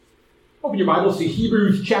Open your Bibles to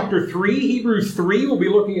Hebrews chapter 3. Hebrews 3, we'll be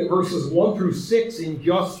looking at verses 1 through 6 in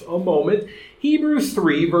just a moment. Hebrews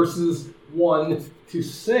 3, verses 1 to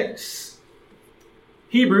 6.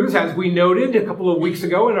 Hebrews, as we noted a couple of weeks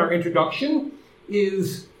ago in our introduction,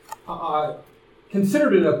 is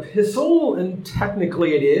considered an epistle, and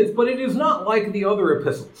technically it is, but it is not like the other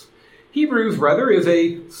epistles. Hebrews, rather, is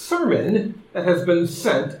a sermon that has been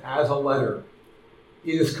sent as a letter.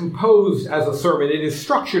 It is composed as a sermon. It is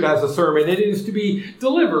structured as a sermon. It is to be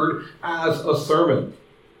delivered as a sermon.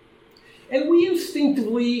 And we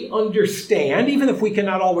instinctively understand, even if we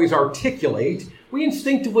cannot always articulate, we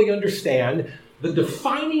instinctively understand the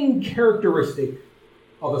defining characteristic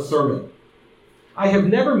of a sermon. I have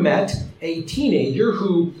never met a teenager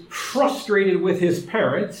who, frustrated with his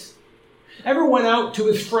parents, ever went out to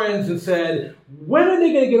his friends and said, "When are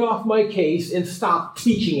they going to get off my case and stop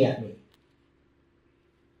teaching at me?"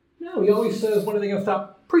 No, he always says, "When are they going to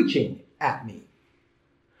stop preaching at me?"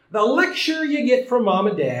 The lecture you get from mom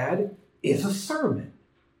and dad is a sermon.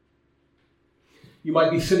 You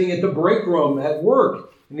might be sitting at the break room at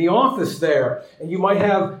work, in the office there, and you might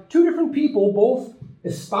have two different people both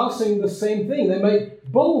espousing the same thing. They might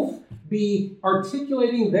both be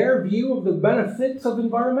articulating their view of the benefits of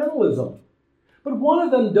environmentalism. But one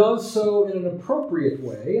of them does so in an appropriate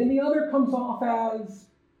way, and the other comes off as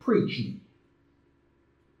preachy.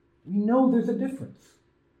 We know there's a difference.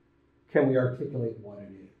 Can we articulate what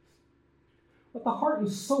it is? But the heart and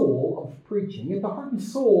soul of preaching, at the heart and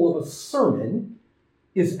soul of a sermon,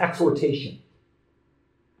 is exhortation.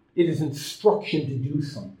 It is instruction to do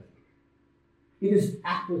something. It is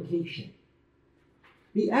application.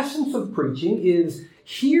 The essence of preaching is,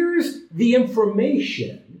 here's the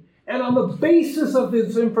information, and on the basis of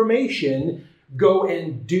this information, go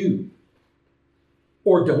and do,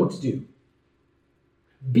 or don't do.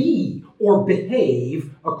 Be or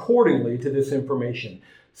behave accordingly to this information.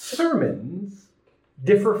 Sermons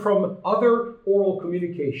differ from other oral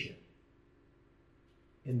communication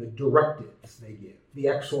in the directives they give, the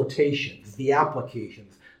exhortations, the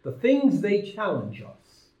applications, the things they challenge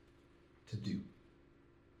us to do.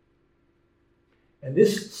 And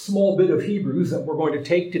this small bit of Hebrews that we're going to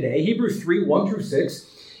take today, Hebrews 3, 1 through 6,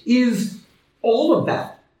 is all of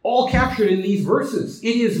that. All captured in these verses.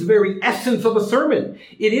 It is the very essence of a sermon.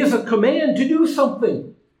 It is a command to do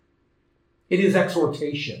something. It is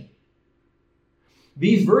exhortation.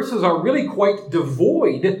 These verses are really quite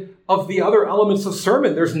devoid of the other elements of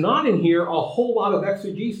sermon. There's not in here a whole lot of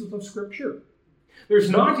exegesis of Scripture. There's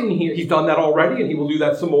not in here, he's done that already and he will do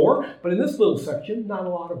that some more, but in this little section, not a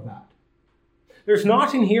lot of that. There's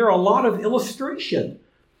not in here a lot of illustration.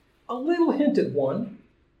 A little hint at one,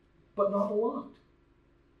 but not a lot.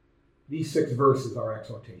 These 6 verses are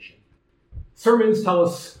exhortation. Sermons tell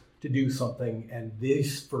us to do something, and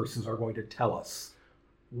these verses are going to tell us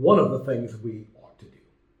one of the things we ought to do.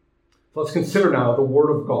 So let's consider now the Word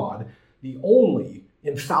of God, the only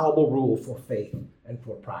infallible rule for faith and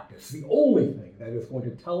for practice, the only thing that is going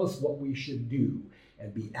to tell us what we should do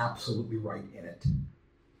and be absolutely right in it.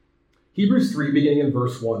 Hebrews 3, beginning in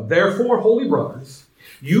verse 1. Therefore, holy brothers,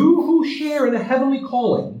 you who share in a heavenly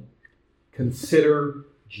calling, consider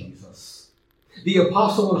Jesus, the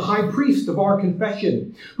apostle and high priest of our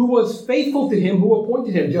confession, who was faithful to him who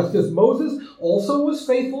appointed him, just as Moses also was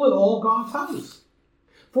faithful in all God's house.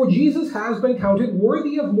 For Jesus has been counted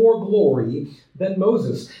worthy of more glory than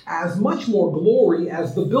Moses, as much more glory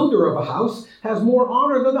as the builder of a house has more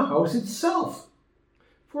honor than the house itself.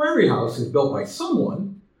 For every house is built by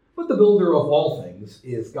someone, but the builder of all things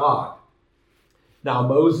is God. Now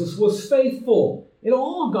Moses was faithful in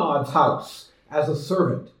all God's house, as a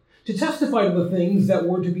servant, to testify to the things that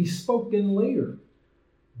were to be spoken later.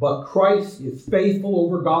 But Christ is faithful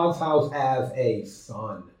over God's house as a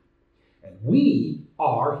son. And we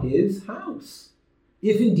are his house,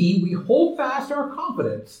 if indeed we hold fast our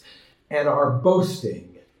confidence and our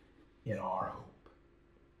boasting in our hope.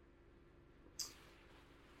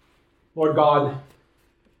 Lord God,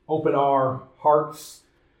 open our hearts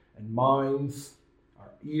and minds,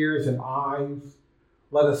 our ears and eyes.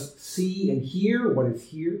 Let us see and hear what is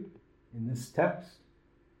here in this text,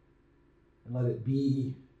 and let it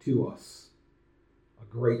be to us a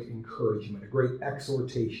great encouragement, a great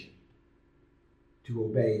exhortation to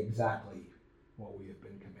obey exactly what we have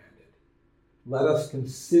been commanded. Let us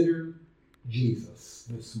consider Jesus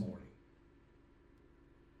this morning.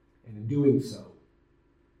 And in doing so,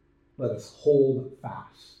 let us hold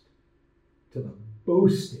fast to the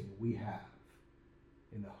boasting we have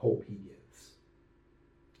in the hope he gives.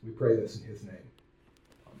 We pray this in his name.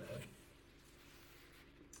 Amen.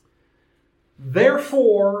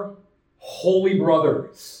 Therefore, holy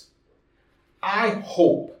brothers, I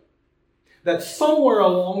hope that somewhere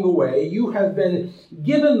along the way you have been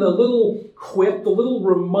given the little quip, the little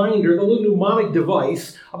reminder, the little mnemonic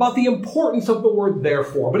device about the importance of the word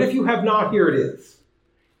therefore. But if you have not, here it is.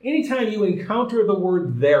 Anytime you encounter the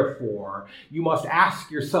word therefore, you must ask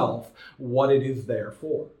yourself what it is there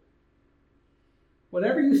for.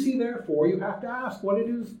 Whenever you see therefore, you have to ask what it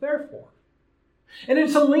is there for. And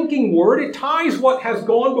it's a linking word. It ties what has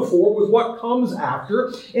gone before with what comes after,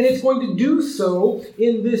 and it's going to do so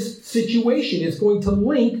in this situation. It's going to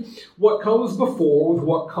link what comes before with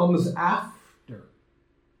what comes after.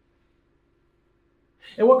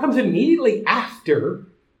 And what comes immediately after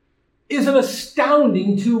is an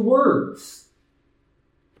astounding two words.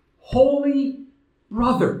 Holy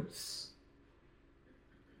brothers.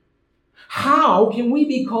 How can we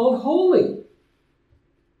be called holy?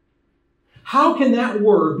 How can that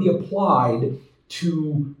word be applied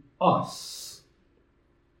to us?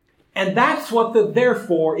 And that's what the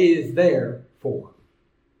therefore is there for.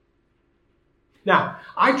 Now,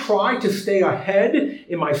 I try to stay ahead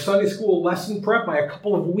in my Sunday school lesson prep by a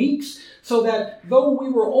couple of weeks so that though we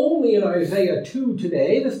were only in Isaiah 2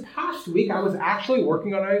 today, this past week I was actually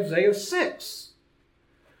working on Isaiah 6,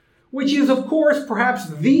 which is, of course, perhaps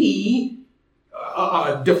the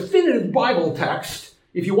definitive Bible text.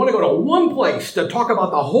 If you want to go to one place to talk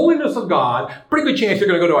about the holiness of God, pretty good chance you're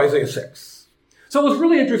going to go to Isaiah 6. So it was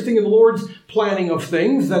really interesting in the Lord's planning of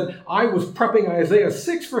things that I was prepping Isaiah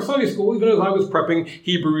 6 for Sunday school, even as I was prepping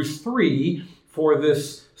Hebrews 3 for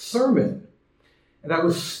this sermon. And I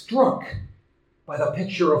was struck by the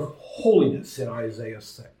picture of holiness in Isaiah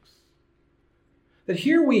 6. That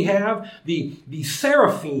here we have the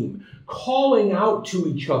seraphim calling out to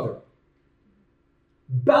each other,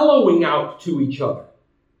 bellowing out to each other,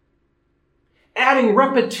 adding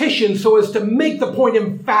repetition so as to make the point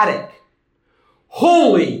emphatic.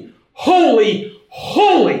 Holy, holy,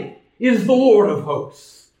 holy is the Lord of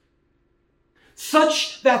hosts.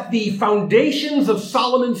 Such that the foundations of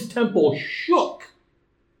Solomon's temple shook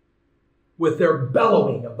with their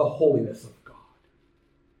bellowing of the holiness of God.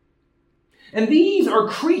 And these are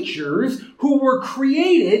creatures who were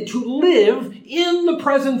created to live in the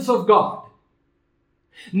presence of God.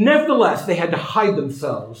 Nevertheless, they had to hide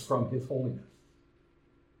themselves from his holiness,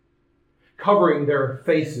 covering their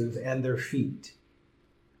faces and their feet.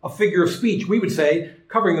 A figure of speech, we would say,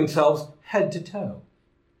 covering themselves head to toe,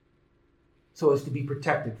 so as to be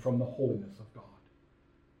protected from the holiness of God.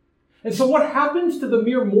 And so what happens to the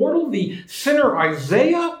mere mortal, the sinner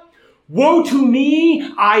Isaiah? Woe to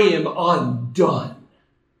me, I am undone.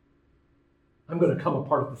 I'm going to come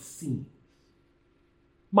apart at the seams.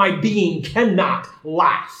 My being cannot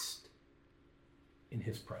last in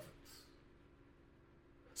his presence.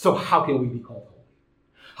 So how can we be called holy?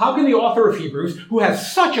 How can the author of Hebrews, who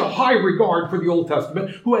has such a high regard for the Old Testament,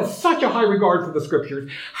 who has such a high regard for the Scriptures,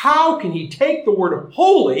 how can he take the word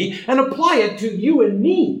holy and apply it to you and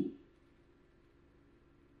me?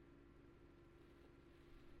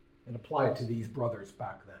 And apply it to these brothers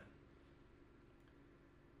back then.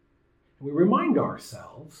 And we remind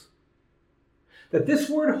ourselves that this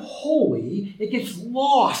word holy, it gets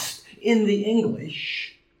lost in the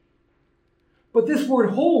English. But this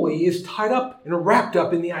word holy is tied up and wrapped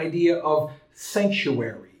up in the idea of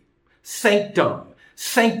sanctuary, sanctum,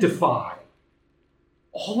 sanctify.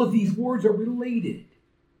 All of these words are related.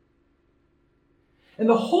 And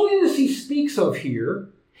the holiness he speaks of here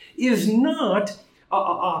is not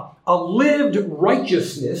a lived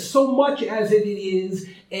righteousness so much as it is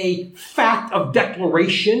a fact of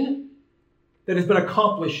declaration that has been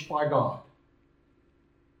accomplished by God.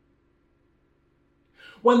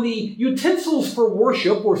 When the utensils for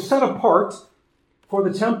worship were set apart for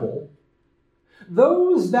the temple,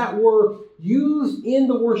 those that were used in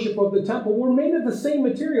the worship of the temple were made of the same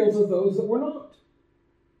materials as those that were not.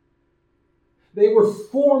 They were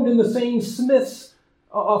formed in the same smith's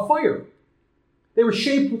fire. They were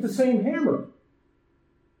shaped with the same hammer.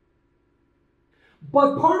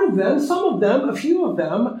 But part of them, some of them, a few of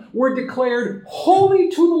them, were declared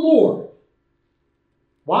holy to the Lord.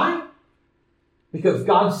 Why? Because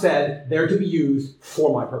God said they're to be used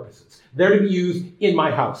for my purposes. They're to be used in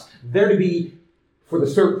my house. They're to be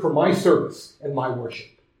for my service and my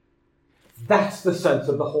worship. That's the sense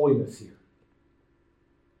of the holiness here.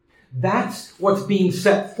 That's what's being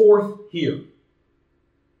set forth here.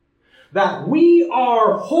 That we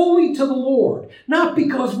are holy to the Lord, not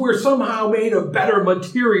because we're somehow made of better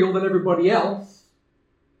material than everybody else,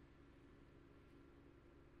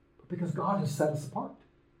 but because God has set us apart.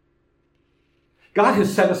 God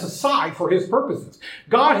has set us aside for his purposes.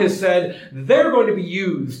 God has said they're going to be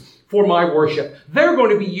used for my worship. They're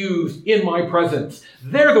going to be used in my presence.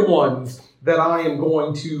 They're the ones that I am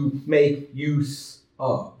going to make use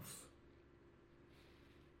of.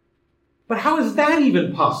 But how is that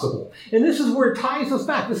even possible? And this is where it ties us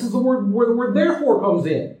back. This is where the word therefore comes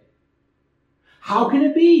in. How can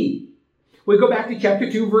it be? We go back to chapter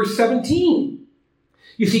 2, verse 17.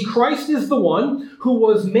 You see, Christ is the one who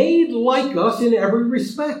was made like us in every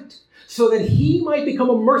respect, so that he might become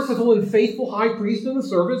a merciful and faithful high priest in the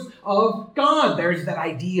service of God. There's that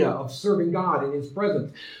idea of serving God in his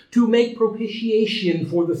presence, to make propitiation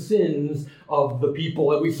for the sins of the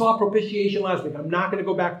people. And we saw propitiation last week. I'm not going to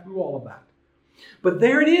go back through all of that. But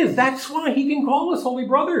there it is. That's why he can call us holy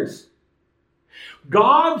brothers.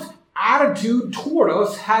 God's attitude toward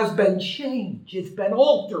us has been changed. It's been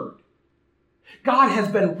altered. God has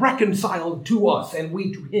been reconciled to us and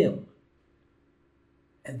we to him.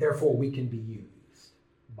 And therefore we can be used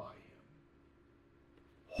by him.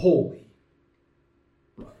 Holy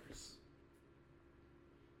brothers.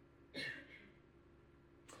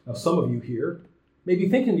 Now some of you here may be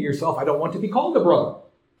thinking to yourself, I don't want to be called a brother.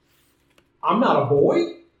 I'm not a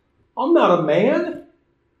boy. I'm not a man.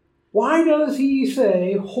 Why does he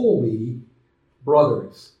say holy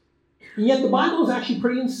brothers? And yet the Bible is actually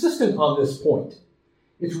pretty insistent on this point.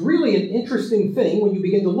 It's really an interesting thing when you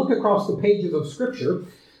begin to look across the pages of Scripture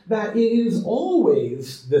that it is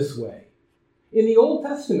always this way. In the Old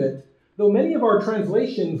Testament, though many of our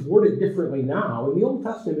translations word it differently now, in the Old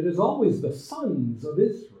Testament it is always the sons of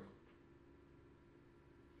Israel.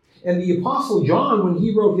 And the Apostle John, when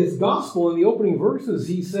he wrote his gospel in the opening verses,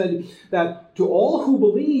 he said that to all who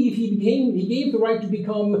believe, he gave the right to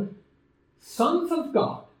become sons of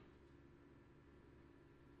God.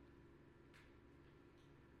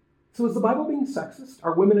 So is the Bible being sexist?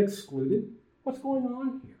 Are women excluded? What's going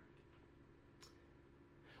on here?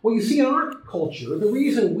 Well, you see, in our culture, the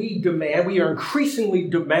reason we are increasingly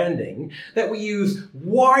demanding that we use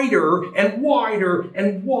wider and wider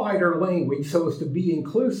and wider language so as to be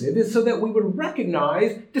inclusive is so that we would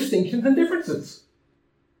recognize distinctions and differences.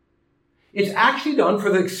 It's actually done for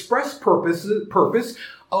the express purpose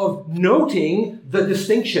of noting the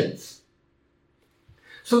distinctions.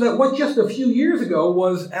 So that what just a few years ago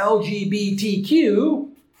was LGBTQ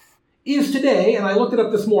is today, and I looked it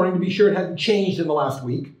up this morning to be sure it hadn't changed in the last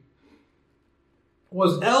week,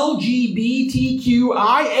 was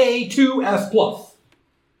LGBTQIA2S+.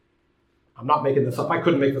 I'm not making this up. I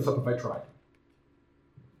couldn't make this up if I tried.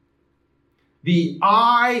 The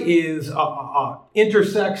I is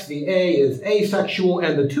intersex, the A is asexual,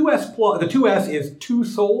 and the 2S is two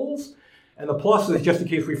souls, and the plus is just in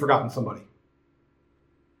case we've forgotten somebody.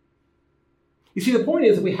 You see, the point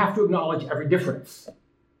is that we have to acknowledge every difference.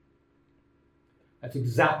 That's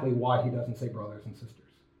exactly why he doesn't say brothers and sisters.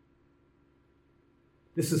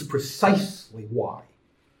 This is precisely why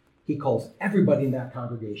he calls everybody in that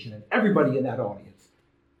congregation and everybody in that audience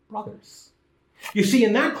brothers. You see,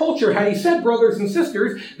 in that culture, had he said brothers and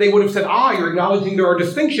sisters, they would have said, you're acknowledging there are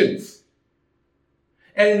distinctions.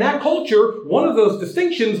 And in that culture, one of those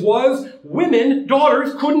distinctions was women,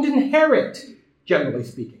 daughters, couldn't inherit, generally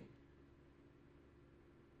speaking.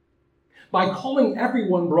 By calling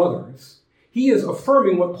everyone brothers, he is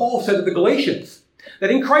affirming what Paul said to the Galatians, that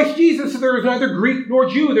in Christ Jesus there is neither Greek nor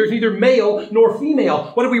Jew, there's neither male nor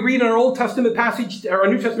female. What do we read in our Old Testament passage, or our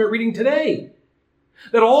New Testament reading today?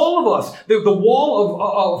 That all of us, the wall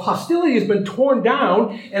of hostility has been torn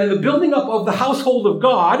down, and in the building up of the household of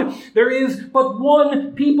God, there is but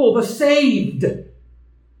one people, the saved,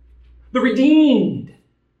 the redeemed,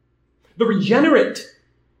 the regenerate,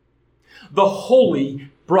 the holy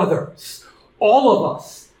brothers. All of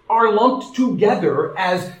us are lumped together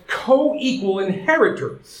as co-equal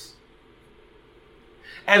inheritors,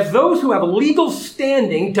 as those who have a legal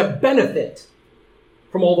standing to benefit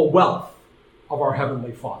from all the wealth of our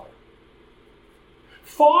Heavenly Father.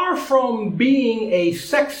 Far from being a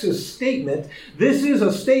sexist statement, this is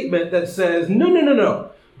a statement that says,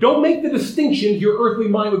 no. Don't make the distinctions your earthly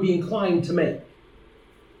mind would be inclined to make.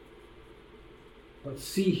 But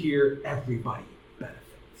see here, everybody benefits.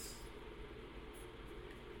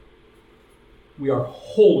 We are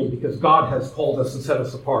holy because God has called us and set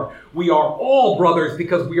us apart. We are all brothers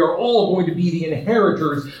because we are all going to be the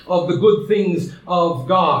inheritors of the good things of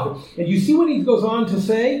God. And you see what he goes on to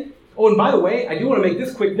say? Oh, and by the way, I do want to make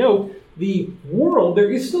this quick note. The world, there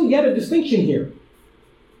is still yet a distinction here.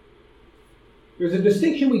 There's a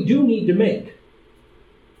distinction we do need to make.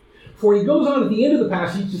 For he goes on at the end of the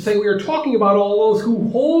passage to say we are talking about all those who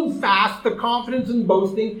hold fast the confidence and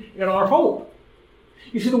boasting in our hope.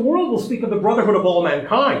 You see, the world will speak of the brotherhood of all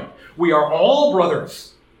mankind. We are all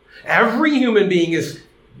brothers. Every human being is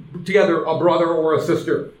together a brother or a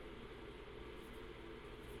sister.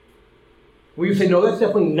 Well, you say, no, that's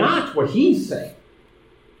definitely not what he's saying.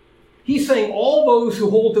 He's saying all those who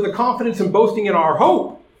hold to the confidence and boasting in our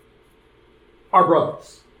hope are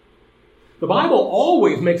brothers. The Bible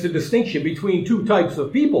always makes a distinction between two types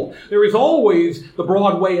of people. There is always the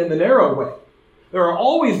broad way and the narrow way. There are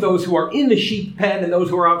always those who are in the sheep pen and those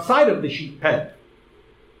who are outside of the sheep pen.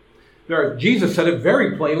 Jesus said it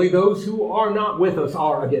very plainly, those who are not with us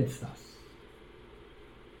are against us.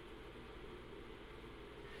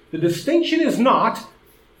 The distinction is not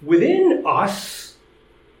within us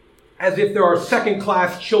as if there are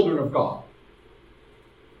second-class children of God.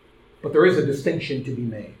 But there is a distinction to be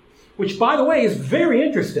made. Which, by the way, is very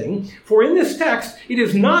interesting, for in this text, it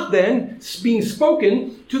is not then being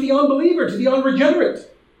spoken to the unbeliever, to the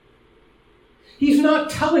unregenerate. He's not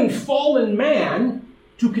telling fallen man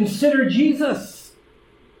to consider Jesus.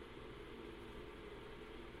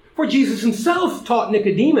 For Jesus himself taught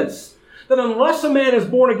Nicodemus that unless a man is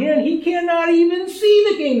born again, he cannot even see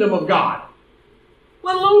the kingdom of God,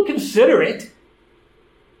 let alone consider it.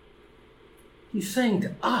 He's saying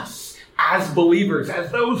to us, as believers,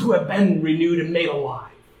 as those who have been renewed and made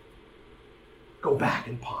alive, go back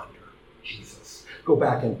and ponder Jesus. Go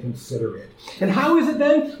back and consider it. And how is it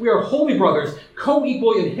then? We are holy brothers,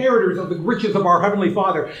 co-equal inheritors of the riches of our Heavenly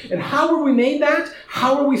Father. And how were we made that?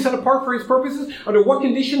 How are we set apart for His purposes? Under what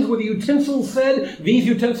conditions were the utensils said, these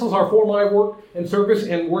utensils are for my work and service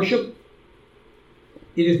and worship?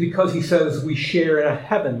 It is because He says we share in a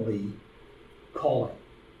heavenly calling.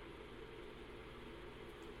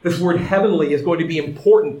 This word heavenly is going to be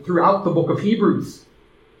important throughout the book of Hebrews.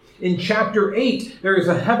 In chapter 8, there is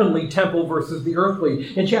a heavenly temple versus the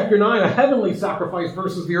earthly. In chapter 9, a heavenly sacrifice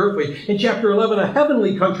versus the earthly. In chapter 11, a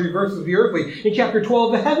heavenly country versus the earthly. In chapter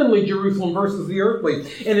 12, the heavenly Jerusalem versus the earthly.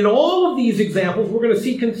 And in all of these examples, we're going to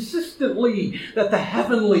see consistently that the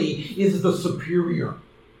heavenly is the superior.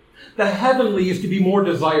 The heavenly is to be more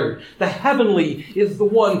desired. The heavenly is the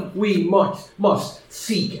one we must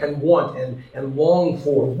seek and want and long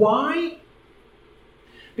for. Why?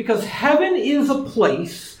 Because heaven is a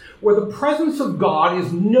place where the presence of God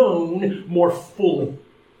is known more fully,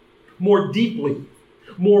 more deeply,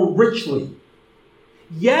 more richly.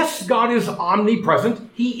 Yes, God is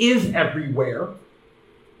omnipresent. He is everywhere.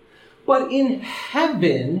 But in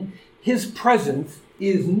heaven, His presence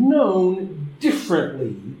is known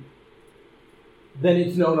differently than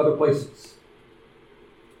it's known other places.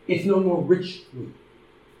 It's known more richly.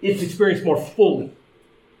 It's experienced more fully.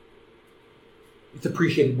 It's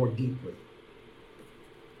appreciated more deeply.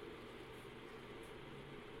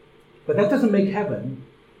 But that doesn't make heaven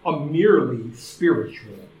a merely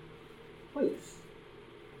spiritual place.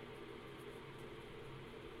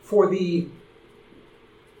 For the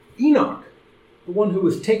Enoch, the one who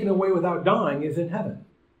was taken away without dying, is in heaven.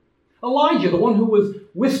 Elijah, the one who was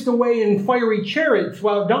whisked away in fiery chariots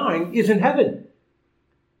while dying, is in heaven.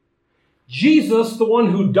 Jesus, the one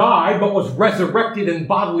who died but was resurrected in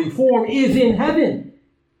bodily form, is in heaven,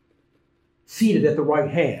 seated at the right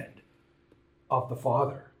hand of the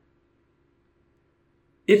Father.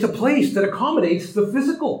 It's a place that accommodates the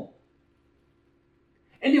physical.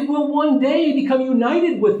 And it will one day become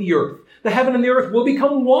united with the earth. The heaven and the earth will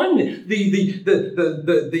become one.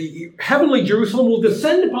 The heavenly Jerusalem will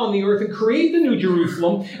descend upon the earth and create the new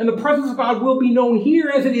Jerusalem, and the presence of God will be known here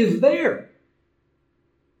as it is there.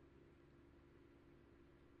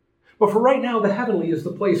 But for right now, the heavenly is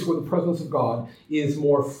the place where the presence of God is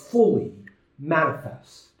more fully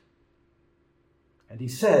manifest. And He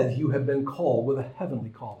says, you have been called with a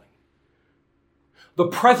heavenly calling. The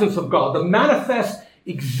presence of God, the manifest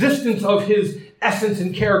existence of His essence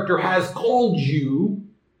and character has called you.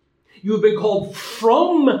 You have been called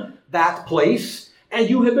from that place, and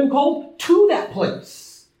you have been called to that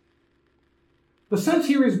place. The sense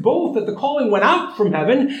here is both that the calling went out from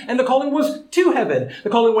heaven and the calling was to heaven. The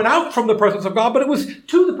calling went out from the presence of God, but it was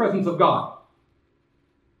to the presence of God.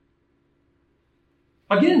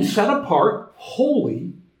 Again, set apart,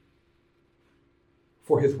 holy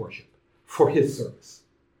for His worship, for His service,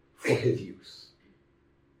 for His use.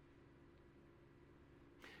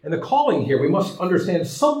 And the calling here, we must understand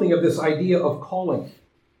something of this idea of calling.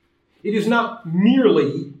 It is not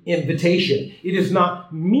merely invitation. It is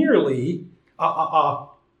not merely an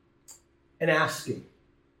asking.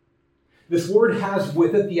 This word has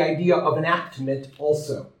with it the idea of enactment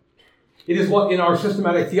also. It is what in our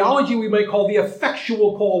systematic theology we might call the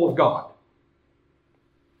effectual call of God.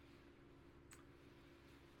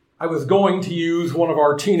 I was going to use one of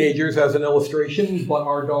our teenagers as an illustration, but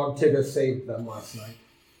our dog Tigga saved them last night.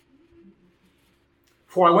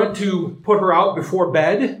 for I went to put her out before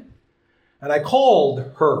bed, and I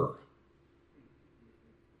called her,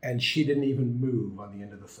 and she didn't even move on the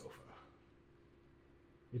end of the sofa.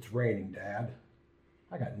 It's raining, Dad.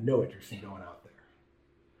 I got no interest in going out there.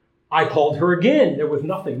 I called her again. There was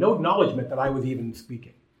nothing, no acknowledgement that I was even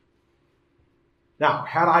speaking. Now,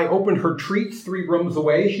 had I opened her treats 3 rooms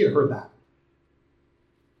away, she had heard that.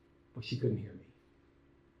 But she couldn't hear me.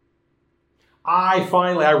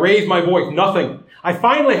 I raised my voice, nothing. I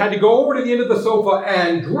finally had to go over to the end of the sofa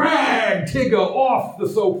and drag Tigga off the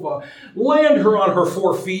sofa, land her on her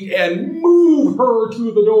 4 feet, and move her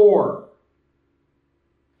to the door.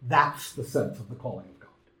 That's the sense of the calling of God.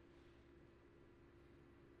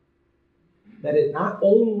 That it not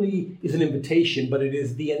only is an invitation, but it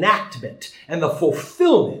is the enactment and the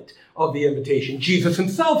fulfillment of the invitation. Jesus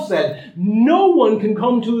himself said, no one can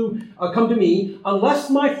come to me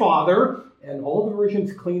unless my Father, and all the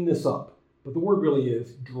versions clean this up, but the word really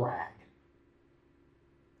is drag.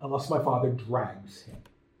 Unless my Father drags him,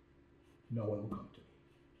 no one will come to me.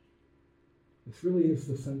 This really is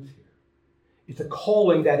the sense here. It's a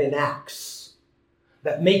calling that enacts,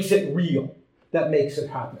 that makes it real, that makes it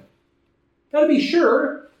happen. Now, to be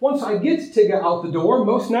sure, once I get Tigga out the door,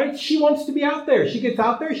 most nights she wants to be out there. She gets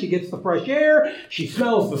out there, she gets the fresh air, she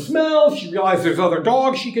smells the smells, she realizes there's other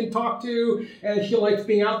dogs she can talk to, and she likes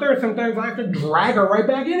being out there, and sometimes I have to drag her right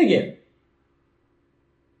back in again.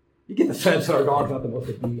 You get the sense that our dog's not the most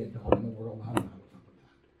obedient dog in the world. I don't know what's up with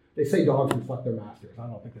that. They say dogs reflect their masters. I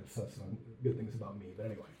don't think that says some good things about me, but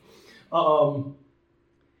anyway.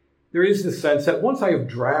 There is this sense that once I have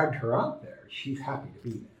dragged her out there, she's happy to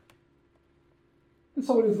be there. And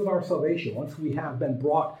so it is with our salvation. Once we have been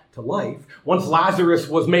brought to life, once Lazarus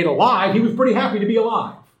was made alive, he was pretty happy to be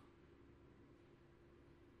alive.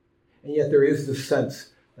 And yet there is this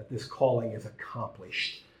sense that this calling is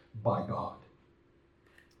accomplished by God.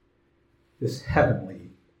 This heavenly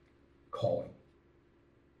calling.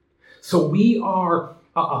 So we are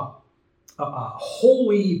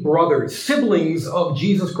holy brothers, siblings of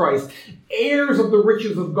Jesus Christ, heirs of the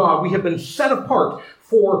riches of God. We have been set apart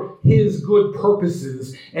for his good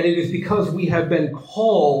purposes, and it is because we have been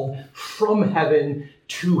called from heaven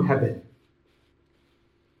to heaven.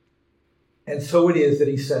 And so it is that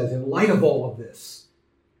he says, in light of all of this,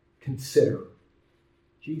 consider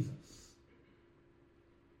Jesus.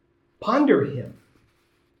 Ponder him.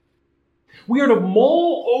 We are to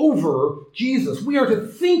mull over Jesus. We are to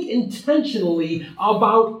think intentionally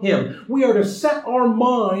about him. We are to set our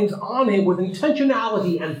minds on him with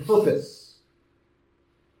intentionality and purpose.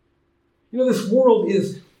 You know, this world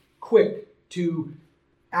is quick to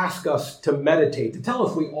ask us to meditate, to tell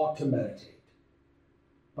us we ought to meditate.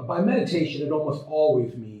 But by meditation, it almost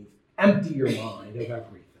always means empty your mind of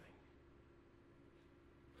everything.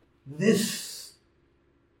 This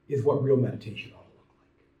is what real meditation ought to look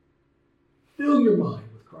like. Fill your mind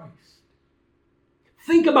with Christ.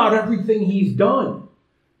 Think about everything he's done.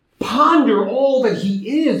 Ponder all that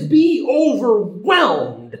he is. Be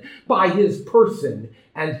overwhelmed by his person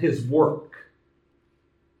and his work.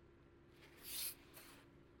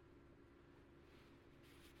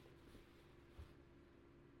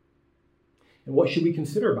 And what should we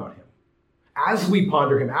consider about him? As we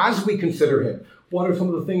ponder him, as we consider him, what are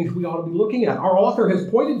some of the things we ought to be looking at? Our author has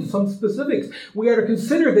pointed to some specifics. We are to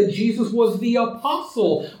consider that Jesus was the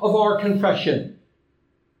apostle of our confession.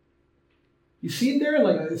 You see it there in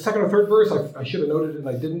like the second or third verse? I should have noted it and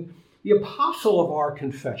I didn't. The apostle of our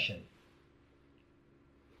confession.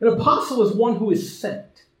 An apostle is one who is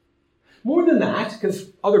sent. More than that, because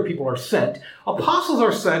other people are sent, apostles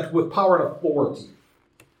are sent with power and authority.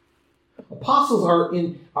 Apostles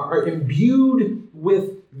are imbued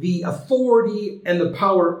with the authority and the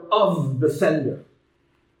power of the sender.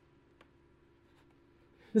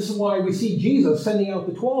 This is why we see Jesus sending out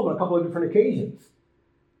the 12 on a couple of different occasions.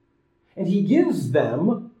 And he gives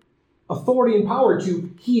them authority and power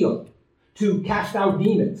to heal, to cast out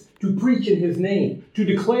demons, to preach in his name, to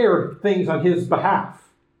declare things on his behalf.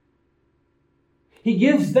 He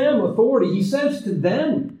gives them authority. He says to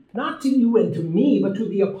them, not to you and to me, but to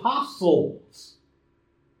the apostles.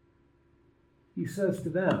 He says to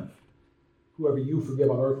them, whoever you forgive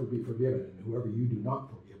on earth will be forgiven, and whoever you do not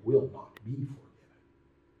forgive will not be forgiven.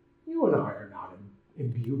 You and I are not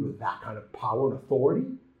imbued with that kind of power and authority,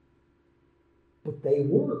 but they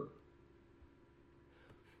were.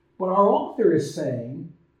 But our author is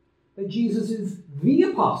saying that Jesus is the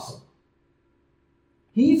apostle.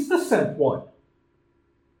 He's the sent one.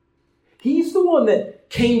 He's the one that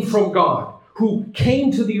came from God, who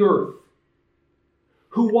came to the earth,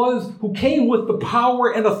 who came with the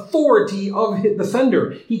power and authority of the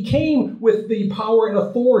sender. He came with the power and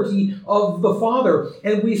authority of the Father.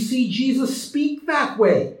 And we see Jesus speak that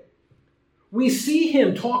way. We see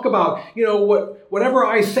him talk about, whatever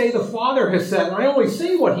I say the Father has said, and I only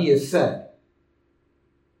say what he has said.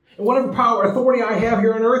 And whatever power, authority I have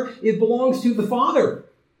here on earth, it belongs to the Father.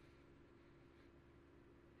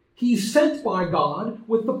 He's sent by God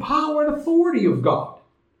with the power and authority of God.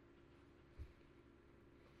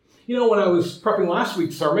 When I was prepping last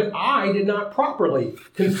week's sermon, I did not properly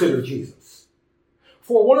consider Jesus.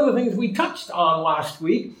 For one of the things we touched on last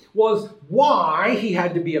week was why he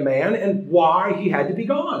had to be a man and why he had to be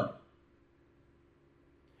God.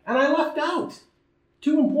 And I left out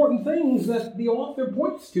two important things that the author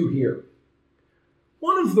points to here.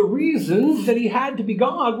 One of the reasons that he had to be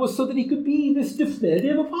God was so that he could be this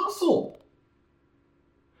definitive apostle.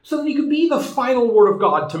 So that he could be the final word of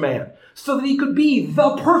God to man. So that he could be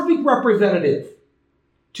the perfect representative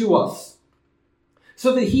to us.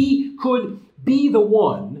 So that he could be the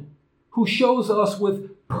one who shows us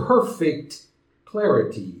with perfect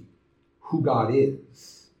clarity who God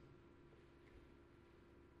is.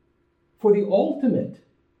 For the ultimate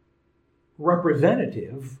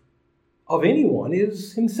representative of anyone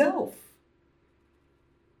is himself.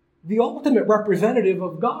 The ultimate representative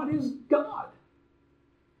of God is God.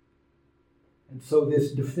 And so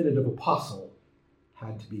this definitive apostle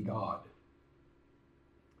had to be God.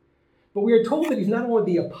 But we are told that he's not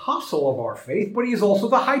only the apostle of our faith, but he is also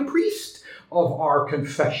the high priest of our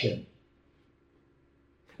confession.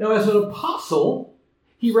 Now, as an apostle,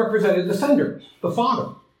 he represented the sender, the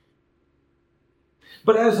Father.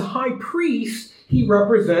 But as a high priest, he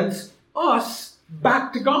represents us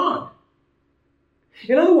back to God.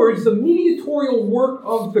 In other words, the mediatorial work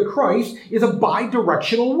of the Christ is a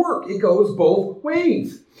bi-directional work. It goes both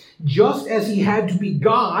ways. Just as he had to be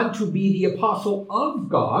God to be the apostle of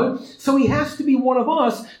God, so he has to be one of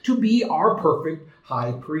us to be our perfect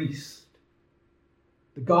high priest.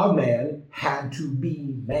 The God-man had to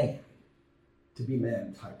be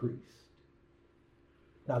man's high priest.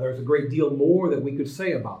 Now, there's a great deal more that we could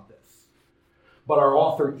say about this. But our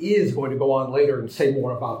author is going to go on later and say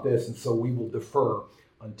more about this, and so we will defer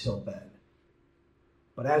until then.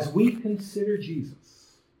 But as we consider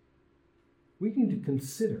Jesus, we need to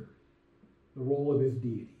consider the role of his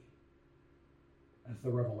deity as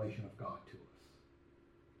the revelation of God to us.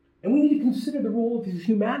 And we need to consider the role of his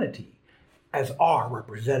humanity as our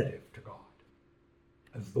representative to God,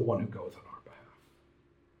 as the one who goes on our behalf.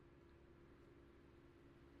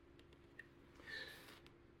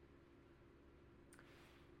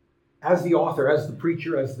 As the author, as the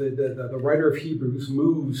preacher, as the writer of Hebrews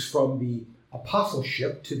moves from the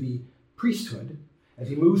apostleship to the priesthood, as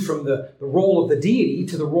he moves from the role of the deity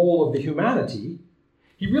to the role of the humanity,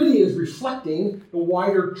 he really is reflecting the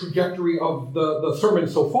wider trajectory of the sermon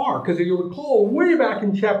so far. Because if you recall, way back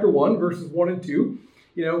in chapter 1, verses 1 and 2,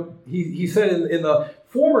 he said in the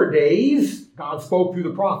former days, God spoke through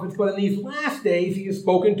the prophets, but in these last days, he has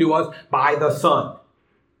spoken to us by the Son.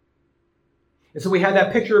 And so we had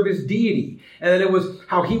that picture of his deity. And then it was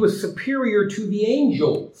how he was superior to the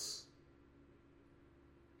angels.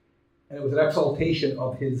 And it was an exaltation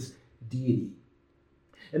of his deity.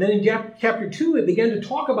 And then in chapter 2, it began to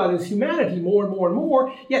talk about his humanity more and more and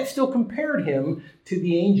more, yet still compared him to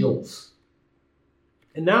the angels.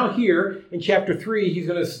 And now here in chapter 3, he's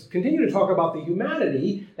going to continue to talk about the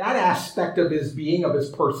humanity, that aspect of his being, of his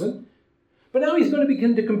person. But now he's going to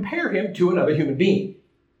begin to compare him to another human being.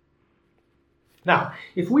 Now,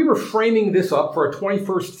 if we were framing this up for a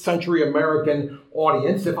 21st century American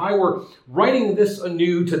audience, if I were writing this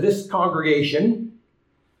anew to this congregation,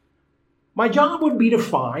 my job would be to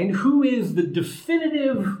find who is the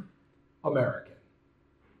definitive American.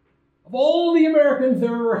 Of all the Americans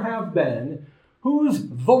there ever have been, who's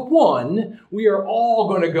the one we are all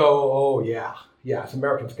going to go, oh yeah, as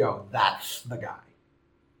Americans go, that's the guy.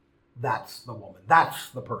 That's the woman. That's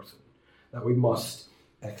the person that we must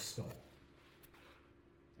extol.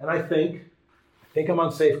 And I think I'm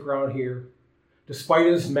on safe ground here. Despite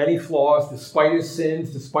his many flaws, despite his sins,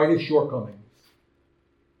 despite his shortcomings,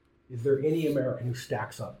 is there any American who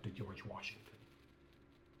stacks up to George Washington?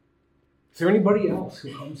 Is there anybody else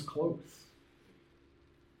who comes close?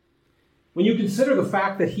 When you consider the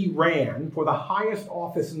fact that he ran for the highest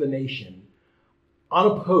office in the nation,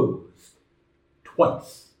 unopposed,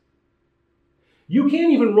 twice. You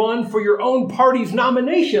can't even run for your own party's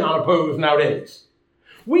nomination unopposed nowadays.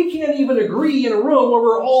 We can't even agree in a room where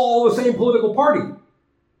we're all the same political party.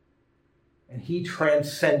 And he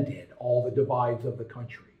transcended all the divides of the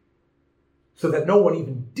country so that no one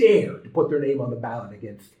even dared to put their name on the ballot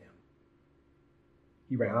against him.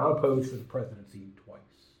 He ran unopposed for the presidency twice.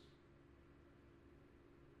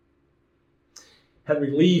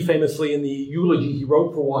 Henry Lee, famously in the eulogy he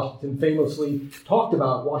wrote for Washington, famously talked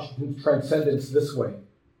about Washington's transcendence this way.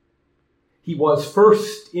 He was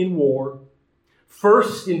first in war,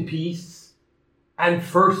 first in peace, and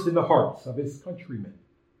first in the hearts of his countrymen.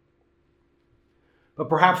 But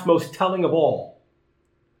perhaps most telling of all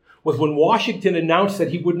was when Washington announced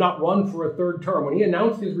that he would not run for a third term, when he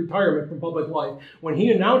announced his retirement from public life, when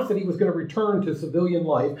he announced that he was going to return to civilian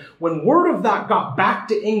life, when word of that got back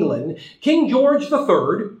to England, King George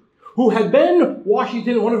III, who had been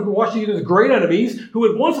Washington, one of Washington's great enemies, who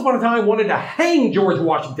had once upon a time wanted to hang George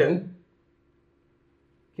Washington,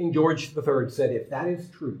 King George III said, if that is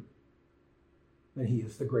true, then he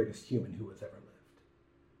is the greatest human who has ever lived.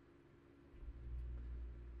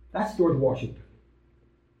 That's George Washington.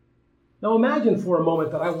 Now imagine for a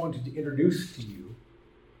moment that I wanted to introduce to you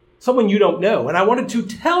someone you don't know, and I wanted to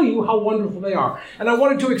tell you how wonderful they are, and I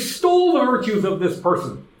wanted to extol the virtues of this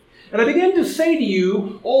person. And I began to say to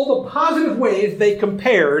you all the positive ways they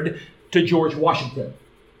compared to George Washington.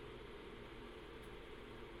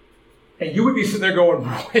 And you would be sitting there going,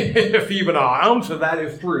 if even an ounce of that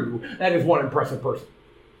is true, that is one impressive person.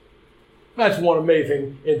 That's one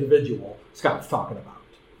amazing individual Scott's talking about.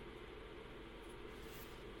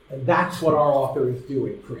 And that's what our author is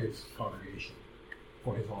doing for his congregation,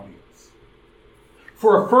 for his audience.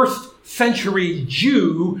 For a first century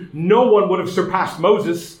Jew, no one would have surpassed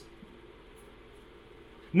Moses.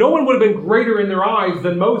 No one would have been greater in their eyes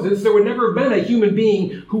than Moses. There would never have been a human being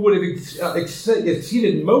who would have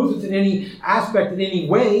exceeded Moses in any aspect, in any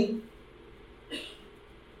way.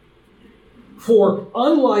 For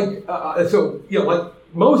unlike, like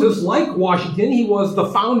Moses, like Washington, he was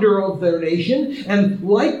the founder of their nation, and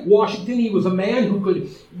like Washington, he was a man who could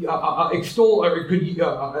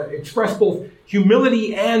express both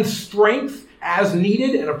humility and strength as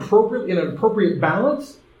needed and appropriate in an appropriate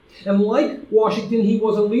balance. And like Washington, he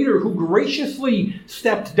was a leader who graciously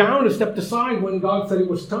stepped down and stepped aside when God said it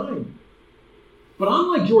was time. But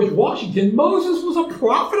unlike George Washington, Moses was a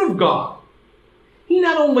prophet of God. He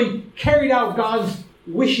not only carried out God's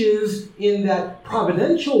wishes in that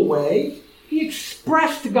providential way, he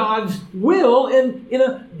expressed God's will in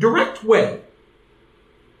a direct way.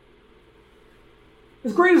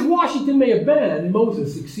 As great as Washington may have been,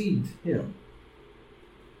 Moses exceeds him.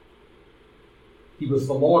 He was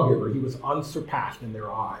the lawgiver. He was unsurpassed in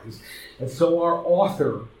their eyes. And so our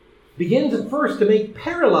author begins at first to make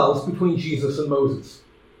parallels between Jesus and Moses.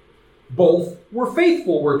 Both were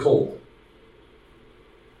faithful, we're told.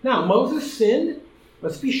 Now, Moses sinned.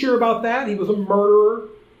 Let's be sure about that. He was a murderer.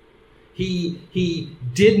 He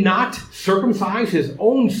did not circumcise his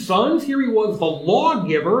own sons. Here he was, the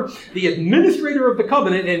lawgiver, the administrator of the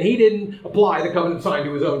covenant, and he didn't apply the covenant sign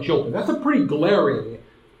to his own children. That's a pretty glaring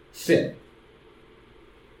sin.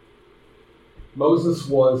 Moses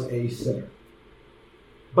was a sinner.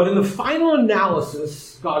 But in the final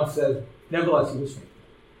analysis, God says, nevertheless, he was faithful.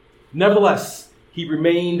 Nevertheless, he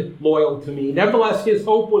remained loyal to me. Nevertheless, his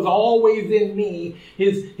hope was always in me.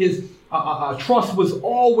 His trust was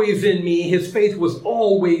always in me. His faith was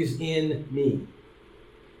always in me.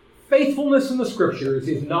 Faithfulness in the Scriptures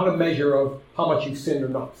is not a measure of how much you sin or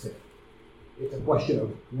not sin. It's a question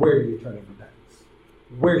of where do you turn in repentance?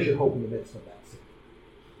 Where's your hope in the midst of that sin?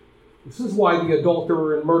 This is why the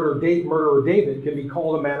adulterer and murderer David can be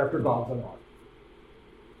called a man after God's own heart.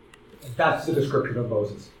 That's the description of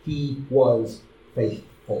Moses. He was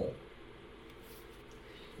faithful.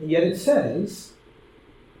 And yet it says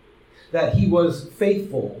that he was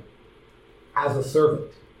faithful as a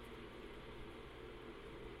servant.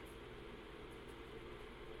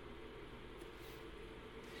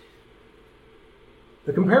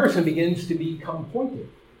 The comparison begins to become pointed.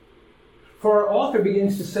 For our author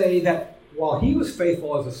begins to say that while he was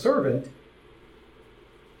faithful as a servant,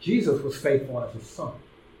 Jesus was faithful as a son.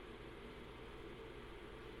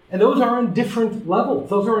 And those are on different levels.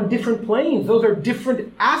 Those are on different planes. Those are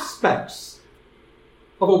different aspects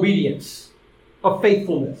of obedience, of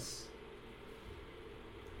faithfulness.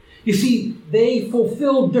 You see, they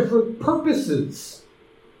fulfill different purposes.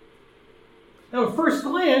 Now, at first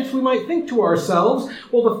glance, we might think to ourselves,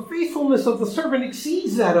 well, the faithfulness of the servant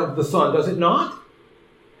exceeds that of the son, does it not?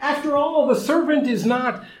 After all, the servant is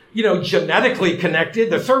not, genetically connected.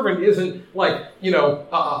 The servant isn't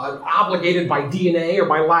obligated by DNA or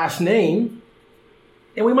by last name.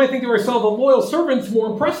 And we might think to ourselves, a loyal servant's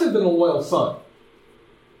more impressive than a loyal son.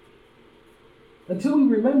 Until we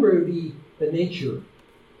remember the nature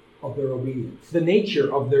of their obedience, the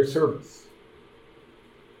nature of their service.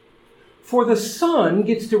 For the Son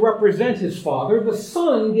gets to represent his Father. The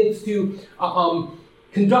Son gets to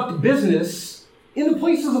conduct business in the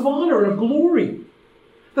places of honor and of glory.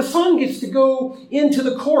 The Son gets to go into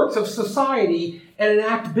the courts of society and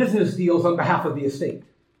enact business deals on behalf of the estate.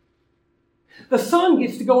 The Son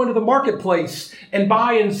gets to go into the marketplace and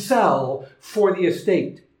buy and sell for the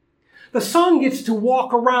estate. The Son gets to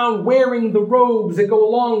walk around wearing the robes that go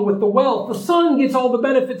along with the wealth. The Son gets all the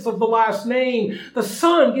benefits of the last name. The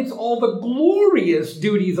Son gets all the glorious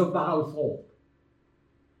duties of the household.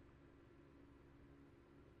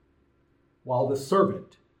 While the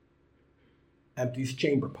servant empties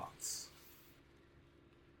chamber pots.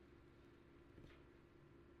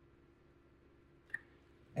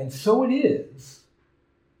 And so it is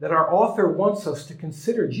that our author wants us to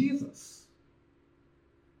consider Jesus.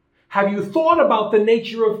 Have you thought about the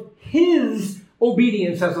nature of his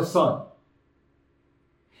obedience as a son?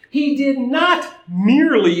 He did not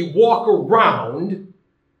merely walk around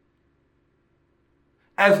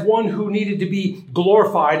as one who needed to be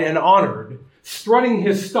glorified and honored, strutting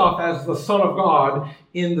his stuff as the Son of God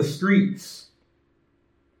in the streets.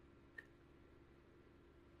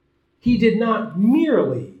 He did not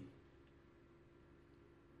merely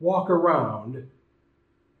walk around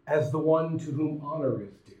as the one to whom honor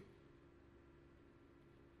is due.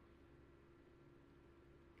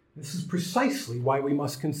 This is precisely why we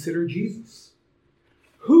must consider Jesus,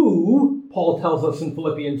 who, Paul tells us in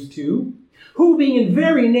Philippians 2, who being in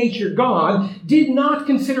very nature God, did not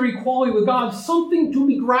consider equality with God something to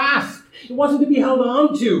be grasped. It wasn't to be held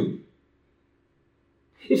on to.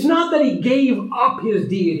 It's not that he gave up his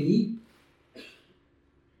deity.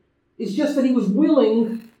 It's just that he was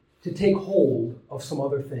willing to take hold of some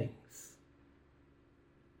other things.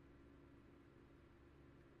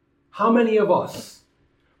 How many of us,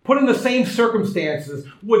 put in the same circumstances,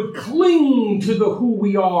 would cling to the who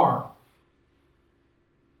we are?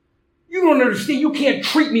 You don't understand. You can't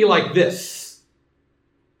treat me like this.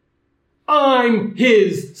 I'm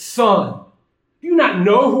his son. Do you not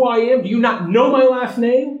know who I am? Do you not know my last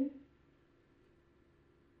name?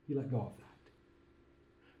 You let go of that.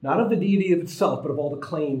 Not of the deity of itself, but of all the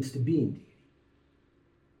claims to being deity.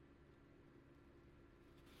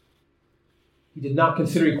 He did not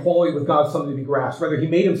consider equality with God something to be grasped. Rather, he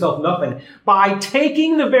made himself nothing by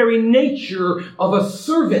taking the very nature of a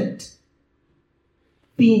servant,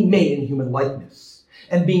 being made in human likeness.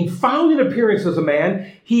 And being found in appearance as a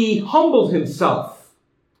man, he humbled himself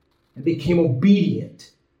and became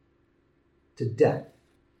obedient to death,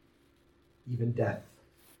 even death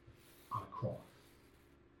on a cross.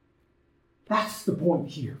 That's the point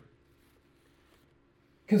here.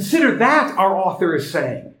 Consider that, our author is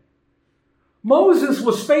saying. Moses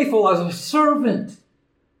was faithful as a servant.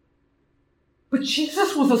 But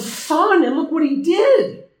Jesus was a son, and look what he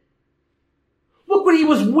did. Look what he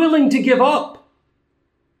was willing to give up.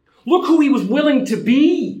 Look who he was willing to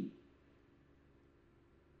be.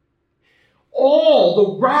 All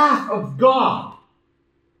the wrath of God.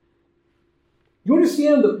 You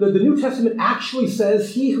understand the New Testament actually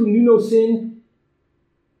says he who knew no sin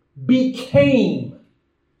became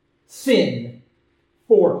sin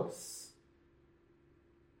for us.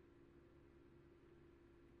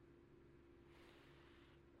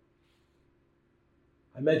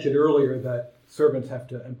 I mentioned earlier that servants have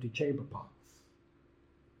to empty chamber pots.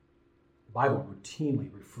 The Bible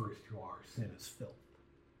routinely refers to our sin as filth.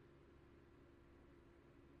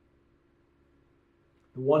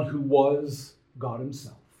 The one who was God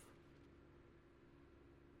himself,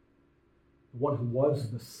 the one who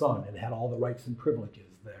was the Son and had all the rights and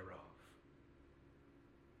privileges thereof,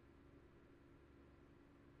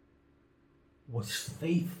 was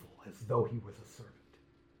faithful as though he was a servant.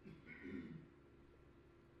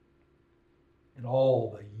 And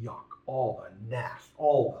all the yuck, all the nasty,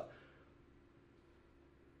 all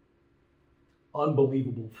the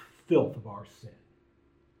unbelievable filth of our sin,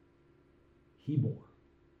 he bore.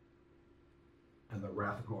 And the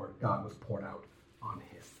wrath of God was poured out on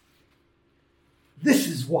him. This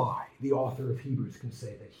is why the author of Hebrews can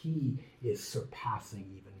say that he is surpassing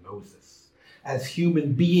even Moses. As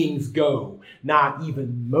human beings go, not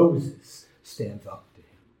even Moses stands up to him.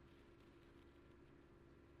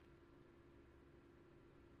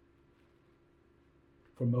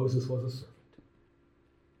 For Moses was a servant,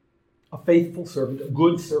 a faithful servant, a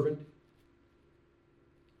good servant.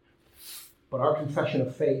 But our confession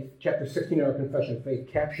of faith, chapter 16 of our confession of faith,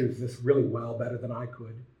 captures this really well, better than I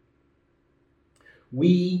could.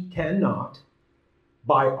 We cannot,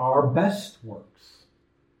 by our best works,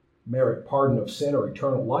 merit pardon of sin or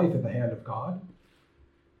eternal life at the hand of God,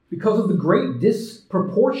 because of the great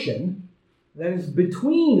disproportion that is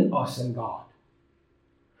between us and God.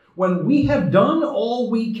 When we have done all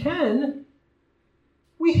we can,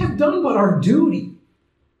 we have done but our duty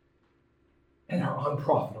and are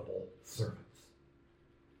unprofitable servants.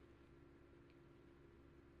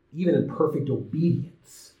 Even in perfect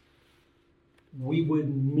obedience, we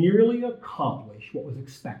would merely accomplish what was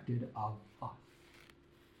expected of us.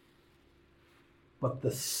 But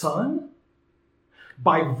the Son,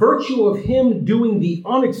 by virtue of him doing the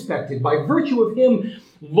unexpected, by virtue of him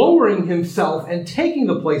lowering himself and taking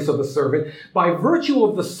the place of a servant, by virtue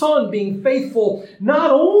of the Son being faithful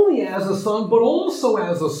not only as a son, but also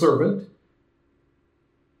as a servant,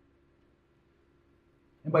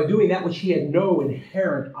 and by doing that which he had no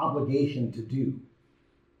inherent obligation to do,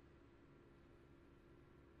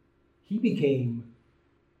 he became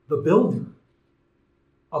the builder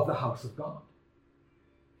of the house of God.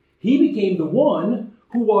 He became the one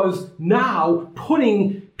who was now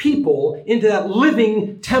putting people into that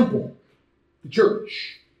living temple, the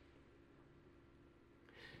church.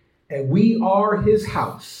 And we are his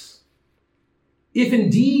house, if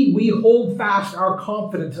indeed we hold fast our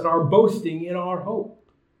confidence and our boasting in our hope.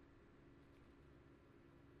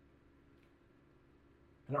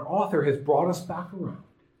 And our author has brought us back around.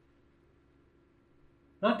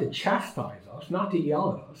 Not to chastise us, not to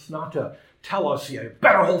yell at us, not to tell us, you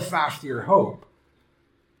better hold fast to your hope,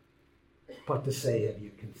 but to say, have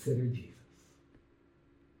you considered Jesus?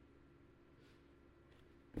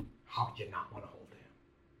 How could you not want to hold to him?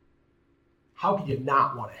 How could you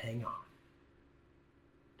not want to hang on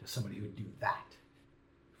to somebody who would do that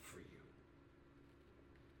for you?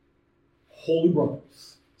 Holy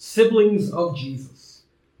brothers, siblings of Jesus,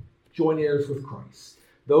 joint heirs with Christ,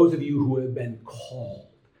 those of you who have been called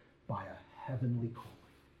by a heavenly calling,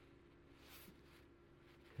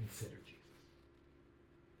 consider Jesus.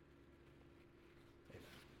 Amen.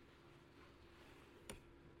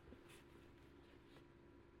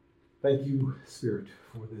 Thank you, Spirit,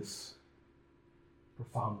 for this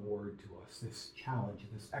profound word to us, this challenge,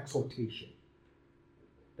 this exhortation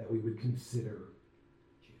that we would consider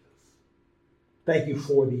Jesus. Thank you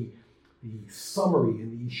for the summary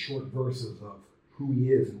in these short verses of who he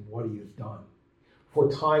is and what he has done,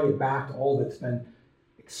 for tying it back to all that's been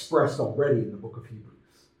expressed already in the book of Hebrews.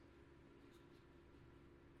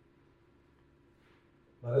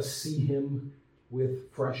 Let us see him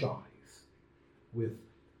with fresh eyes, with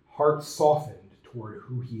hearts softened toward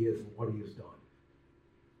who he is and what he has done.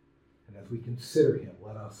 And as we consider him,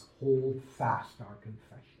 let us hold fast our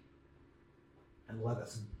confession and let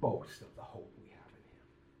us boast of the hope we have in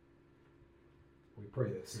him. We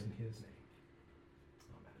pray this in his name.